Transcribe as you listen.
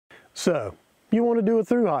So, you want to do a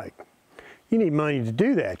thru hike. You need money to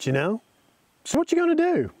do that, you know? So what you gonna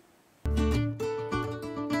do?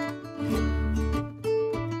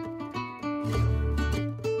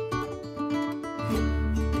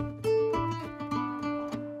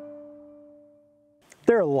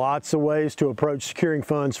 There are lots of ways to approach securing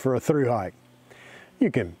funds for a thru hike. You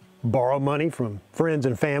can borrow money from friends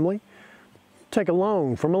and family, take a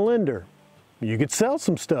loan from a lender. You could sell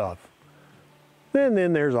some stuff. And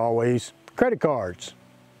then there's always credit cards.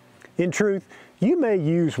 In truth, you may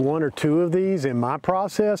use one or two of these in my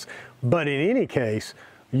process, but in any case,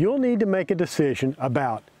 you'll need to make a decision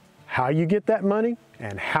about how you get that money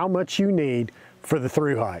and how much you need for the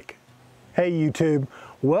thru hike. Hey YouTube,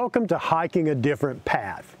 welcome to Hiking a Different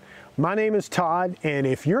Path. My name is Todd, and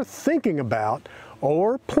if you're thinking about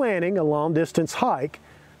or planning a long distance hike,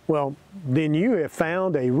 well, then you have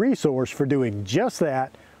found a resource for doing just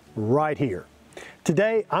that right here.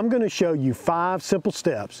 Today, I'm going to show you 5 simple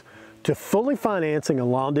steps to fully financing a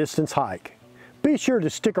long distance hike. Be sure to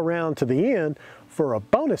stick around to the end for a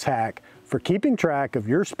bonus hack for keeping track of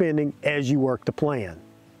your spending as you work the plan.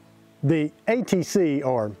 The ATC,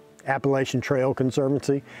 or Appalachian Trail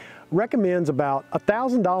Conservancy, recommends about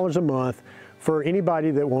 $1,000 a month for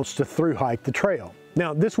anybody that wants to thru hike the trail.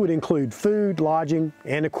 Now, this would include food, lodging,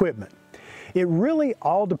 and equipment. It really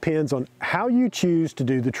all depends on how you choose to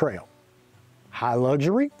do the trail. High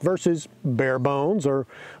luxury versus bare bones, or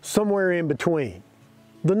somewhere in between.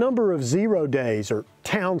 The number of 0 days or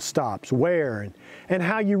town stops, where and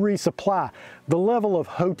how you resupply, the level of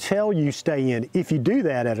hotel you stay in if you do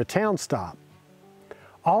that at a town stop.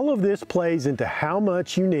 All of this plays into how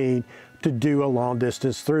much you need to do a long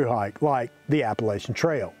distance thru hike like the Appalachian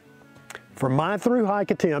Trail. For my thru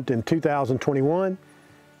hike attempt in 2021,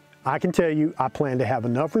 I can tell you I plan to have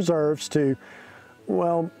enough reserves to,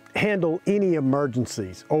 well, handle any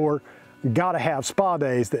emergencies or gotta have spa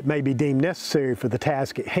days that may be deemed necessary for the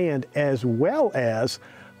task at hand, as well as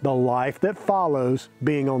the life that follows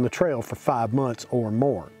being on the trail for 5 months or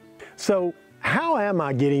more. So how am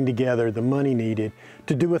I getting together the money needed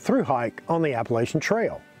to do a thru hike on the Appalachian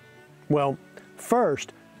Trail? Well,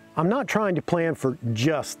 first, I'm not trying to plan for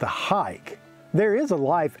just the hike. There is a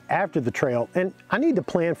life after the trail, and I need to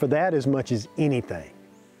plan for that as much as anything.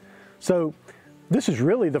 So this is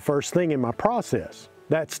really the first thing in my process.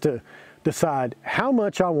 That's to decide how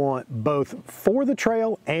much I want both for the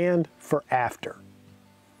trail and for after.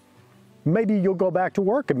 Maybe you'll go back to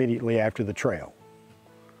work immediately after the trail.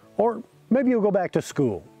 Or maybe you'll go back to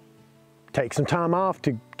school. Take some time off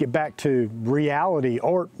to get back to reality,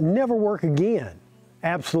 or never work again.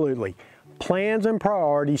 Absolutely. Plans and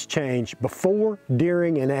priorities change before,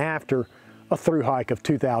 during, and after a thru hike of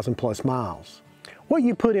 2,000 plus miles. What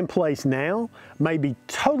you put in place now may be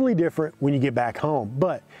totally different when you get back home,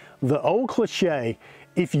 but the old cliche,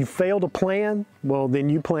 if you fail to plan, well, then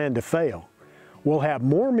you plan to fail, will have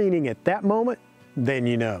more meaning at that moment than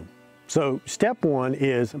you know. So step 1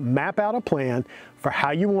 is map out a plan for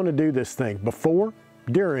how you want to do this thing before,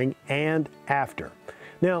 during, and after.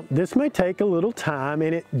 Now, this may take a little time,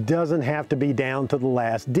 and it doesn't have to be down to the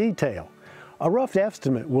last detail. A rough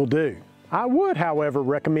estimate will do. I would, however,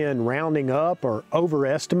 recommend rounding up or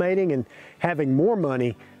overestimating and having more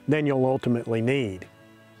money than you'll ultimately need.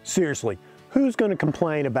 Seriously, who's going to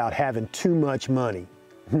complain about having too much money?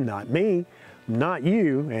 Not me, not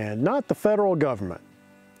you, and not the federal government.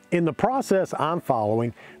 In the process I'm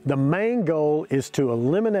following, the main goal is to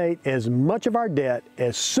eliminate as much of our debt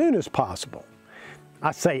as soon as possible.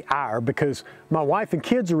 I say our because my wife and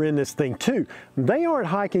kids are in this thing too. They aren't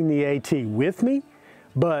hiking the AT with me,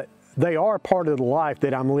 but they are part of the life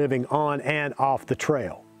that I'm living on and off the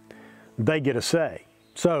trail. They get a say.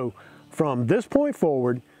 So from this point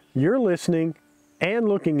forward, you're listening and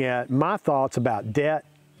looking at my thoughts about debt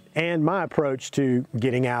and my approach to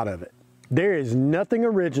getting out of it. There is nothing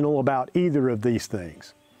original about either of these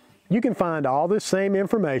things. You can find all this same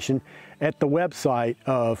information at the website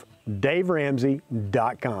of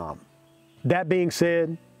daveramsey.com. That being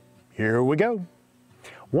said, here we go.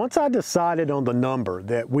 Once I decided on the number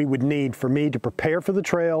that we would need for me to prepare for the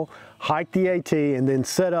trail, hike the AT, and then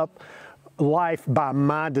set up life by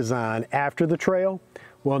my design after the trail,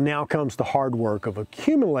 well, now comes the hard work of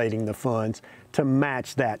accumulating the funds to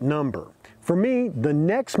match that number. For me, the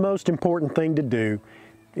next most important thing to do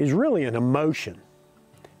is really an emotion.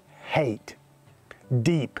 Hate.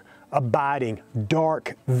 Deep, abiding,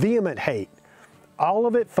 dark, vehement hate. All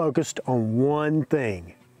of it focused on one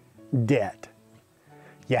thing: debt.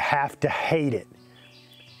 You have to hate it.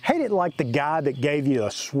 Hate it like the guy that gave you a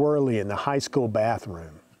swirly in the high school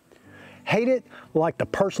bathroom. Hate it like the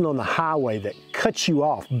person on the highway that cuts you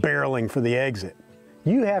off barreling for the exit.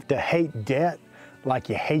 You have to hate debt like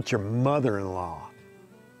you hate your mother-in-law.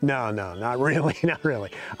 No, not really, not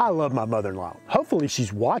really. I love my mother-in-law. Hopefully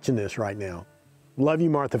she's watching this right now. Love you,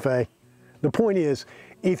 Martha Faye. The point is,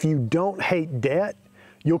 if you don't hate debt,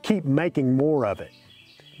 you'll keep making more of it.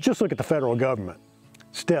 Just look at the federal government.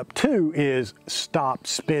 Step 2 is stop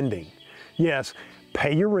spending. Yes,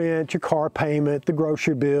 pay your rent, your car payment, the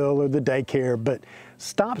grocery bill, or the daycare, but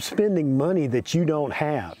stop spending money that you don't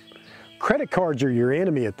have. Credit cards are your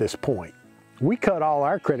enemy at this point. We cut all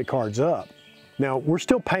our credit cards up. Now, we're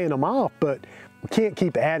still paying them off, but we can't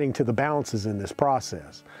keep adding to the balances in this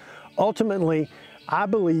process. Ultimately, I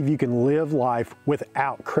believe you can live life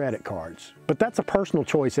without credit cards, but that's a personal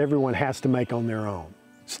choice everyone has to make on their own.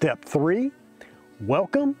 Step 3,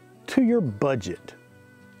 welcome to your budget.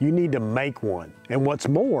 You need to make one, and what's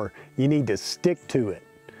more, you need to stick to it.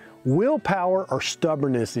 Willpower or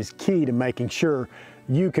stubbornness is key to making sure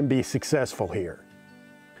you can be successful here.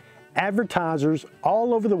 Advertisers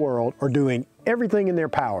all over the world are doing everything in their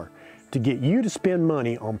power to get you to spend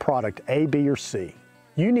money on product A, B, or C.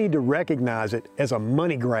 You need to recognize it as a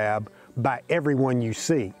money grab by everyone you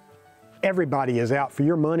see. Everybody is out for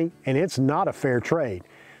your money, and it's not a fair trade.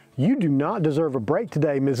 You do not deserve a break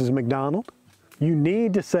today, Mrs. McDonald. You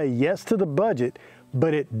need to say yes to the budget,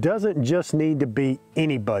 but it doesn't just need to be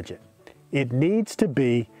any budget. It needs to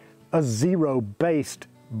be a zero-based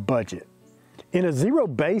budget. In a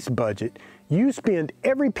zero-based budget, you spend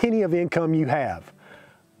every penny of income you have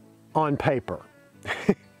on paper.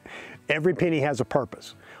 Every penny has a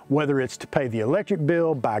purpose, whether it's to pay the electric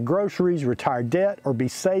bill, buy groceries, retire debt, or be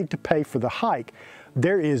saved to pay for the hike.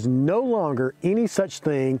 There is no longer any such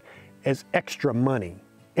thing as extra money.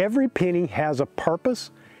 Every penny has a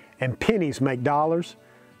purpose, and pennies make dollars,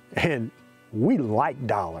 and we like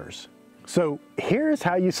dollars. So here's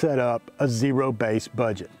how you set up a zero-based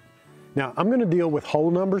budget. Now, I'm going to deal with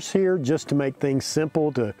whole numbers here just to make things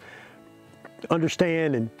simple to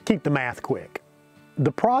understand and keep the math quick.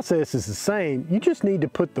 The process is the same, you just need to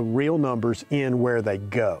put the real numbers in where they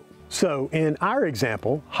go. So in our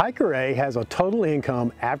example, Hiker A has a total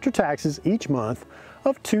income after taxes each month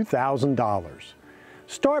of $2,000.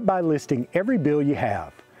 Start by listing every bill you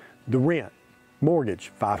have. The rent,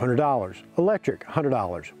 mortgage, $500, electric,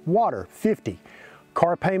 $100, water, $50,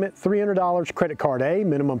 car payment, $300, credit card A,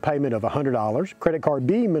 minimum payment of $100, credit card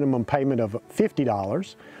B, minimum payment of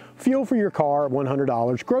 $50, fuel for your car,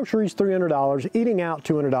 $100, groceries, $300, eating out,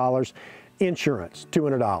 $200, insurance,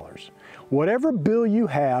 $200. Whatever bill you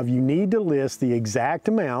have, you need to list the exact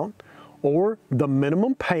amount or the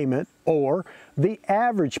minimum payment or the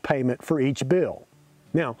average payment for each bill.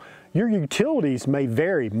 Now, your utilities may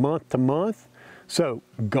vary month to month, so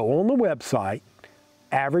go on the website,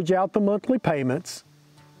 average out the monthly payments,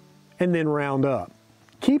 and then round up.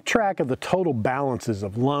 Keep track of the total balances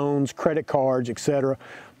of loans, credit cards, etc.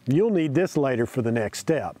 You'll need this later for the next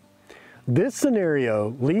step. This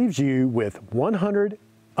scenario leaves you with $100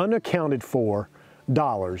 unaccounted for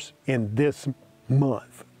dollars in this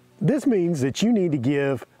month. This means that you need to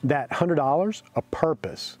give that $100 a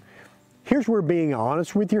purpose. Here's where being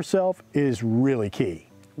honest with yourself is really key.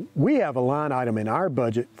 We have a line item in our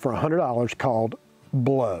budget for $100 called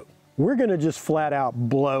blow. We're going to just flat out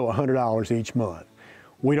blow $100 each month.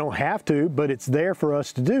 We don't have to, but it's there for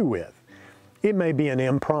us to do with. It may be an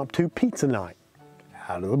impromptu pizza night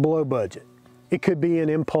out of the blow budget. It could be an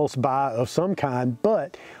impulse buy of some kind,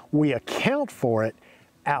 but we account for it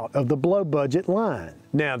out of the blow budget line.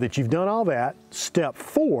 Now that you've done all that, step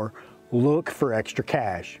 4, look for extra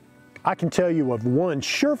cash. I can tell you of one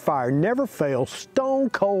surefire, never fail, stone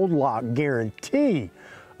cold lock guarantee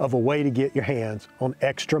of a way to get your hands on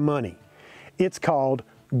extra money. It's called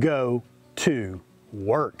go to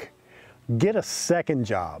work. Get a second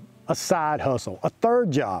job, a side hustle, a third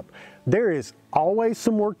job. There is always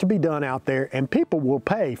some work to be done out there, and people will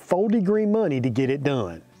pay full-degree money to get it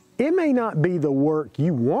done. It may not be the work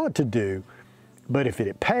you want to do, but if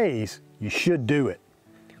it pays, you should do it.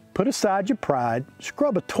 Put aside your pride,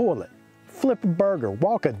 scrub a toilet, flip a burger,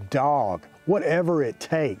 walk a dog, whatever it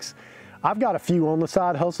takes. I've got a few on the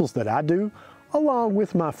side hustles that I do, along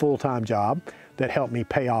with my full-time job, that help me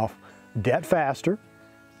pay off debt faster,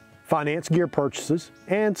 finance gear purchases,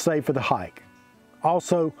 and save for the hike.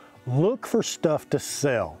 Also, look for stuff to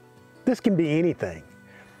sell. This can be anything.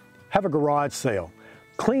 Have a garage sale.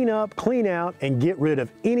 Clean up, clean out, and get rid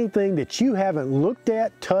of anything that you haven't looked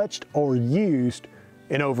at, touched, or used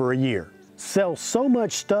in over a year. Sell so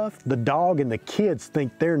much stuff, the dog and the kids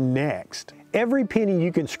think they're next. Every penny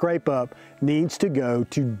you can scrape up needs to go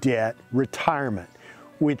to debt retirement.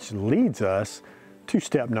 which leads us to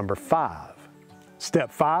step number 5.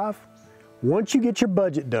 Step 5, once you get your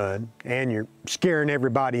budget done and you're scaring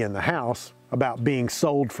everybody in the house about being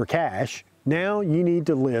sold for cash, now you need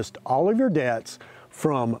to list all of your debts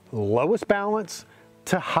from lowest balance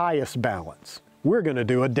to highest balance. We're going to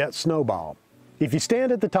do a debt snowball. If you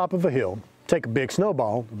stand at the top of a hill, take a big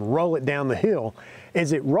snowball, roll it down the hill,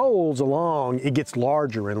 as it rolls along, it gets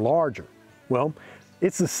larger and larger. Well,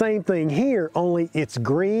 it's the same thing here, only it's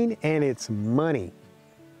green and it's money.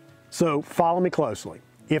 So follow me closely.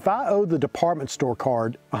 If I owe the department store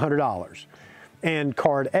card $100 and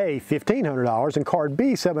card A $1,500 and card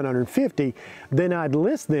B $750, then I'd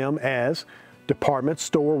list them as department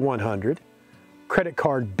store $100, credit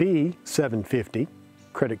card B $750,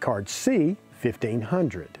 credit card C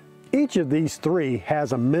 $1,500. Each of these three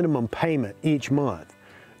has a minimum payment each month.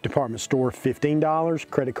 Department store $15,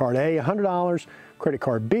 credit card A $100, credit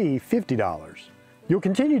card B $50. You'll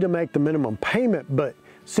continue to make the minimum payment, but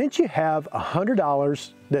since you have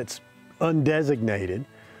 $100 that's undesignated,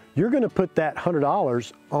 you're going to put that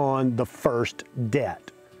 $100 on the first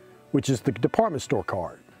debt, which is the department store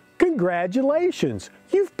card. Congratulations,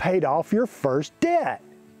 you've paid off your first debt.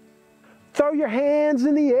 Throw your hands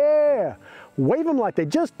in the air, wave them like they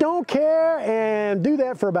just don't care, and do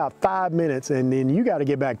that for about 5 minutes, and then you got to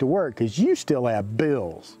get back to work because you still have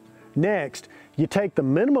bills. Next, you take the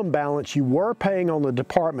minimum balance you were paying on the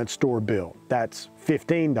department store bill, that's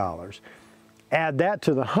 $15. Add that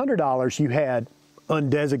to the $100 you had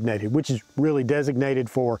undesignated, which is really designated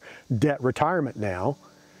for debt retirement now,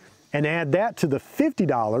 and add that to the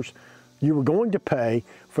 $50 you were going to pay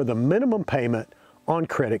for the minimum payment on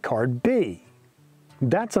credit card B.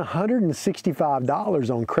 That's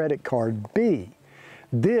 $165 on credit card B.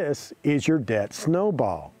 This is your debt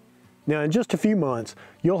snowball. Now in just a few months,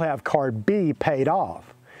 you'll have card B paid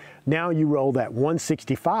off. Now you roll that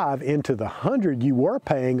 $165 into the $100 you were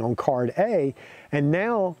paying on card A, and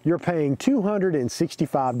now you're paying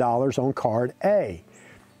 $265 on card A.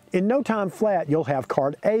 In no time flat, you'll have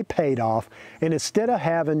card A paid off, and instead of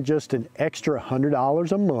having just an extra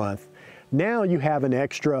 $100 a month, now you have an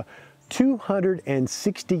extra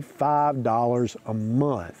 $265 a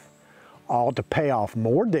month, all to pay off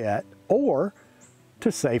more debt or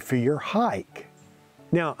to save for your hike.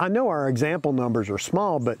 Now, I know our example numbers are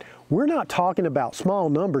small, but we're not talking about small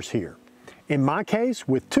numbers here. In my case,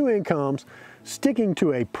 with 2 incomes, sticking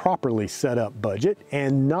to a properly set up budget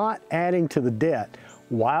and not adding to the debt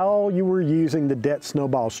while you were using the debt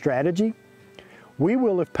snowball strategy, we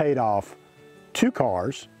will have paid off 2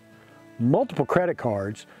 cars, multiple credit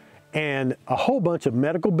cards, and a whole bunch of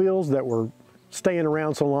medical bills that were staying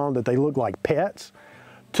around so long that they look like pets,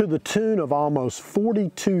 to the tune of almost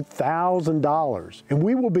 $42,000. And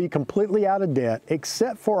we will be completely out of debt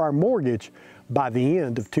except for our mortgage by the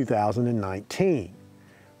end of 2019.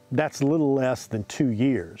 That's a little less than 2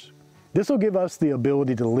 years. This will give us the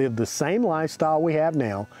ability to live the same lifestyle we have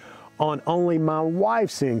now on only my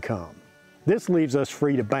wife's income. This leaves us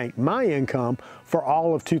free to bank my income for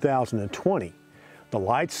all of 2020. The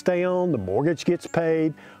lights stay on, the mortgage gets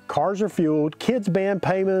paid, cars are fueled, kids' band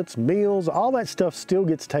payments, meals, all that stuff still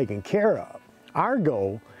gets taken care of. Our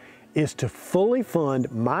goal is to fully fund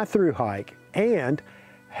my Thru-Hike and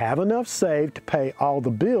have enough saved to pay all the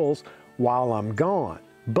bills while I'm gone.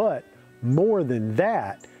 But more than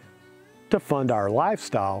that, to fund our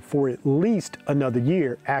lifestyle for at least another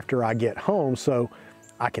year after I get home so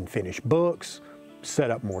I can finish books, set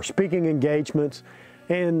up more speaking engagements,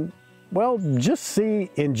 and well, just see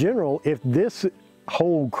in general if this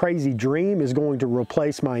whole crazy dream is going to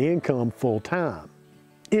replace my income full time.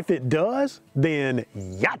 If it does, then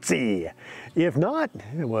Yahtzee. If not,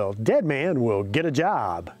 well, dead man will get a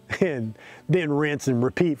job and then rinse and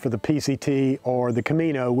repeat for the PCT or the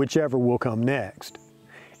Camino, whichever will come next.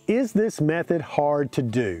 Is this method hard to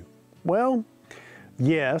do? Well,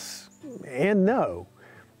 yes and no.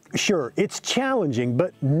 Sure, it's challenging,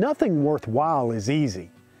 but nothing worthwhile is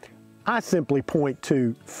easy. I simply point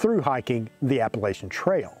to thru-hiking the Appalachian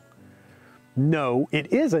Trail. No,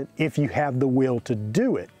 it isn't if you have the will to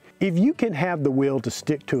do it. If you can have the will to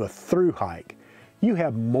stick to a thru-hike, you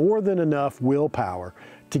have more than enough willpower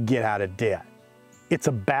to get out of debt. It's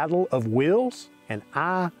a battle of wills, and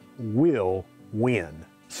I will win.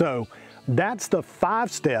 So that's the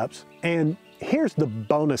 5 steps, and here's the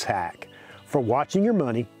bonus hack for watching your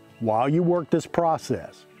money while you work this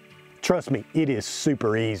process. Trust me, it is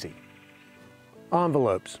super easy.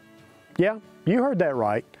 Envelopes. Yeah, you heard that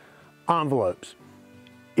right. Envelopes.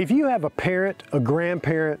 If you have a parent, a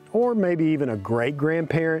grandparent, or maybe even a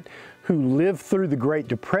great-grandparent who lived through the Great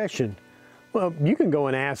Depression, well, you can go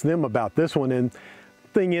and ask them about this one, and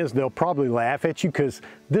Thing is, they'll probably laugh at you because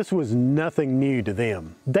this was nothing new to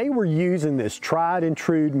them. They were using this tried and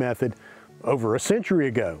true method over a century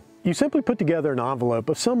ago. You simply put together an envelope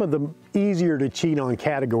of some of the easier to cheat on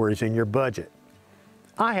categories in your budget.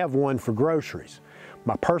 I have one for groceries.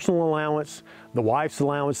 My personal allowance, the wife's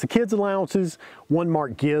allowance, the kids' allowances, one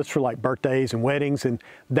marked gifts for like birthdays and weddings, and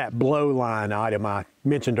that blow line item I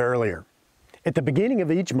mentioned earlier. At the beginning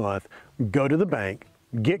of each month, go to the bank,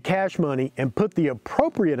 get cash money, and put the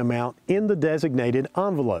appropriate amount in the designated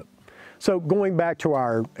envelope. So going back to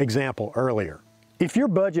our example earlier, if your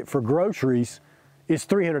budget for groceries is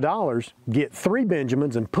 $300, get 3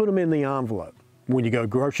 Benjamins and put them in the envelope. When you go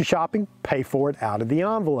grocery shopping, pay for it out of the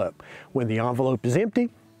envelope. When the envelope is empty,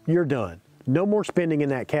 you're done. No more spending in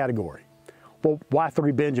that category. Well, why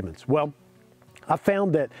 3 Benjamins? Well, I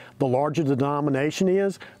found that the larger the denomination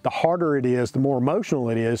is, the harder it is, the more emotional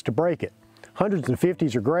it is to break it. Hundreds and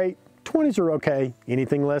 50s are great, 20s are okay,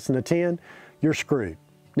 anything less than a 10, you're screwed.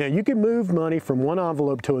 Now you can move money from one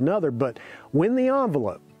envelope to another, but when the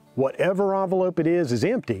envelope, whatever envelope it is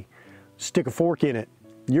empty, stick a fork in it,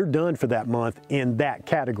 you're done for that month in that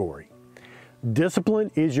category.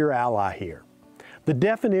 Discipline is your ally here. The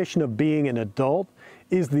definition of being an adult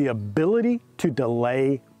is the ability to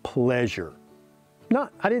delay pleasure.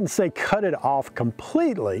 I didn't say cut it off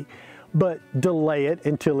completely, but delay it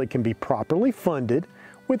until it can be properly funded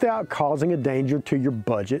without causing a danger to your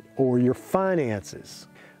budget or your finances.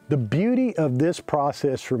 The beauty of this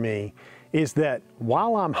process for me is that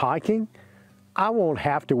while I'm hiking, I won't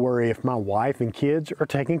have to worry if my wife and kids are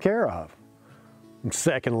taken care of.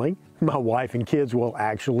 Secondly, my wife and kids will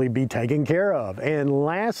actually be taken care of. And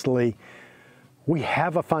lastly, we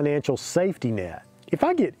have a financial safety net. If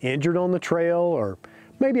I get injured on the trail, or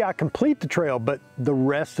maybe I complete the trail, but the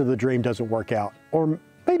rest of the dream doesn't work out, or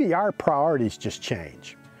maybe our priorities just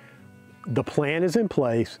change, the plan is in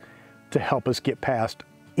place to help us get past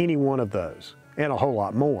any one of those and a whole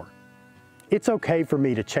lot more. It's okay for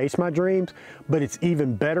me to chase my dreams, but it's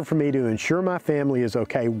even better for me to ensure my family is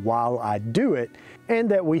okay while I do it, and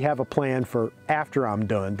that we have a plan for after I'm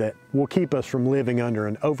done that will keep us from living under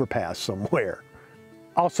an overpass somewhere.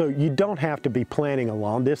 Also, you don't have to be planning a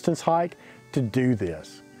long distance hike to do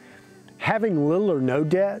this. Having little or no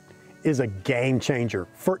debt is a game changer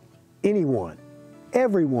for anyone,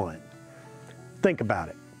 everyone. Think about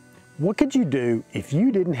it. What could you do if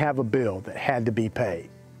you didn't have a bill that had to be paid?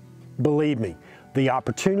 Believe me, the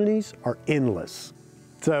opportunities are endless.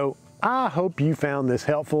 So I hope you found this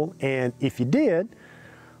helpful, and if you did,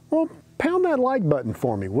 well, pound that like button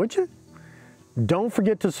for me, would you? Don't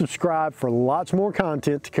forget to subscribe for lots more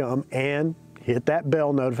content to come, and hit that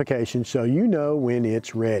bell notification so you know when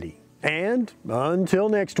it's ready. And until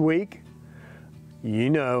next week,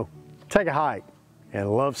 take a hike and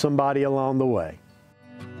love somebody along the way.